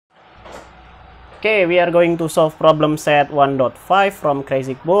Okay, we are going to solve problem set 1.5 from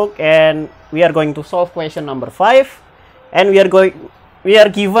Kreyszig book, and we are going to solve question number 5, and we are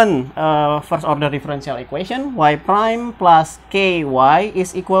given first order differential equation y prime plus ky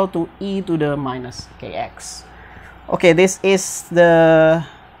is equal to e to the minus kx. Okay, this is the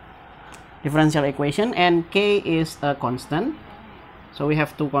differential equation, and k is a constant, so we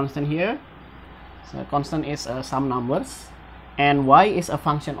have two constant here. So constant is some numbers, and y is a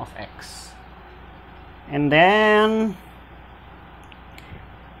function of x. And then,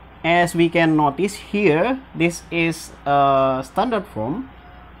 as we can notice here, this is a standard form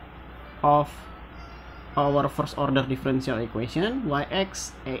of our first order differential equation.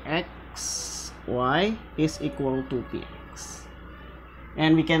 Yx ax y is equal to px.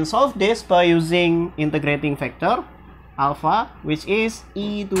 And we can solve this by using integrating factor alpha, which is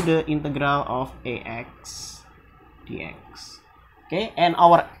e to the integral of ax dx. Okay, and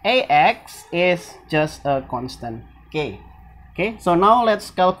our ax is just a constant k. Okay, so now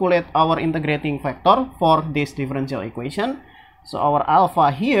let's calculate our integrating factor for this differential equation. So our alpha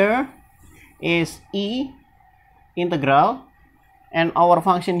here is e integral, and our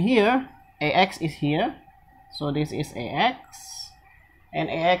function here, ax is here. So this is ax, and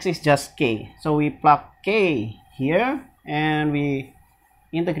ax is just k. So we plug k here, and we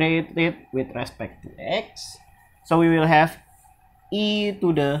integrate it with respect to x. So we will have e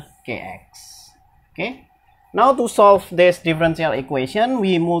to the kx. Okay, now to solve this differential equation,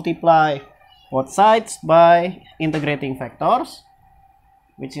 we multiply both sides by integrating factors,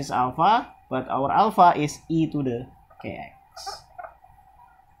 which is alpha, but our alpha is e to the kx.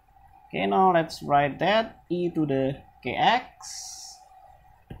 Okay, now let's write that e to the kx.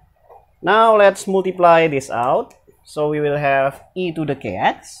 Now let's multiply this out, so we will have e to the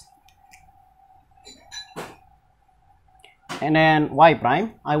kx. And then y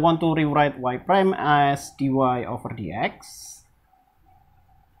prime, I want to rewrite y prime as dy over dx.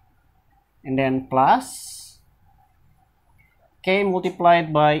 And then plus k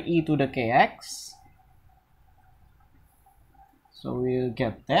multiplied by e to the kx. So we'll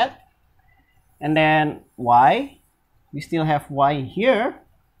get that. And then y, we still have y here.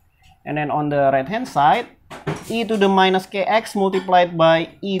 And then on the right hand side, e to the minus kx multiplied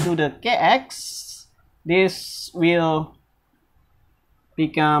by e to the kx. This will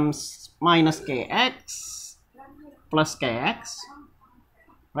becomes minus kx plus kx,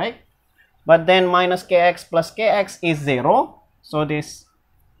 right? But then minus kx plus kx is 0, so this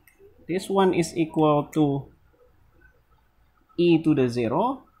one is equal to e to the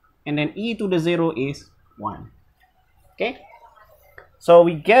 0, and then e to the 0 is 1. Okay, so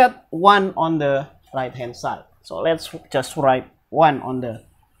we get 1 on the right hand side. So let's just write 1 on the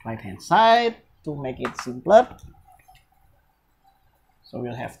right hand side to make it simpler. So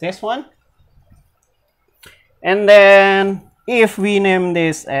we'll have this one, and then if we name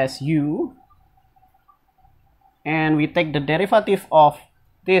this as u, and we take the derivative of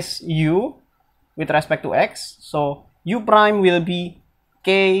this u with respect to x, so u prime will be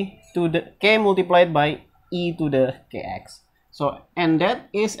k multiplied by e to the kx. So, and that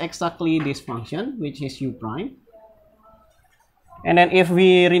is exactly this function, which is u prime. And then if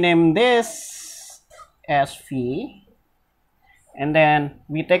we rename this as v, and then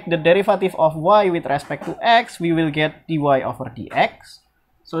we take the derivative of y with respect to x, we will get dy over dx.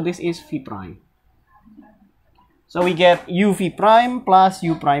 So this is v prime. So we get u v prime plus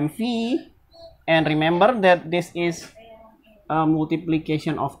u prime v. And remember that this is a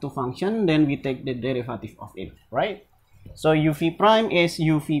multiplication of two functions, then we take the derivative of it, right? So u v prime is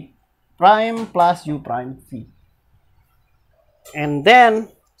u v prime plus u prime v. And then,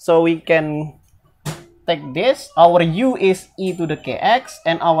 so we can take this, our u is e to the kx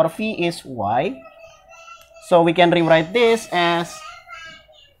and our v is y, so we can rewrite this as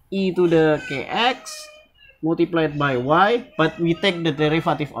e to the kx multiplied by y, but we take the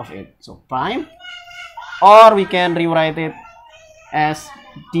derivative of it, so prime, or we can rewrite it as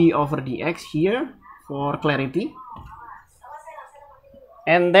d over dx here for clarity.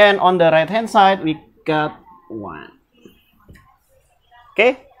 And then on the right hand side we got 1.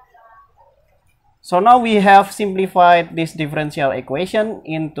 Okay, so now we have simplified this differential equation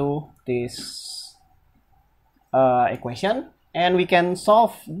into this equation, and we can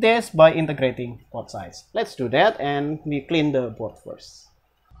solve this by integrating both sides. Let's do that, and we clean the board first.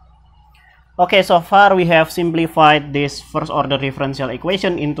 Okay, so far we have simplified this first order differential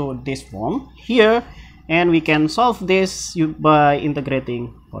equation into this form here, and we can solve this by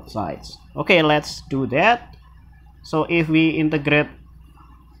integrating both sides. Okay, let's do that. So if we integrate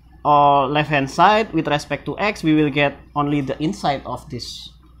left hand side with respect to x, we will get only the inside of this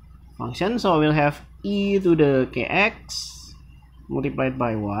function. So we'll have e to the kx multiplied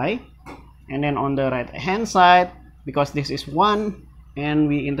by y, and then on the right hand side, because this is 1 and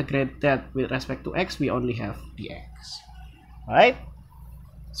we integrate that with respect to x, we only have dx. Right?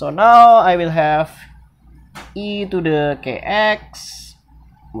 So now I will have e to the kx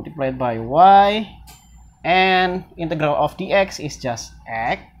multiplied by y, and integral of dx is just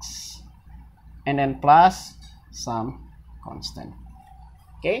x, and then plus some constant.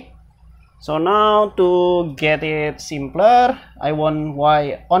 Okay, so now to get it simpler, I want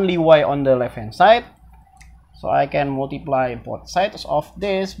y, only y on the left hand side, so I can multiply both sides of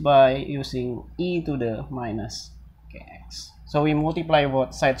this by using e to the minus kx. So we multiply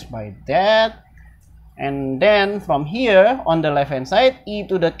both sides by that, and then from here on the left hand side, e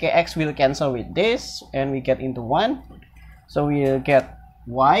to the kx will cancel with this and we get into 1. So we'll get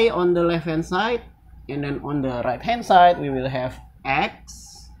y on the left hand side, and then on the right hand side we will have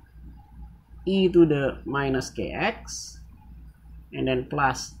x e to the minus kx, and then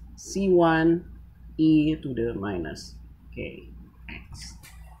plus c1 e to the minus kx.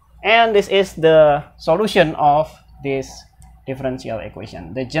 And this is the solution of this differential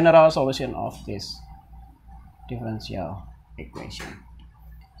equation, the general solution of this differential equation.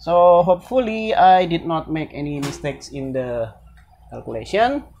 So hopefully I did not make any mistakes in the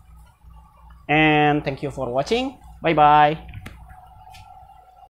calculation, and thank you for watching. Bye bye.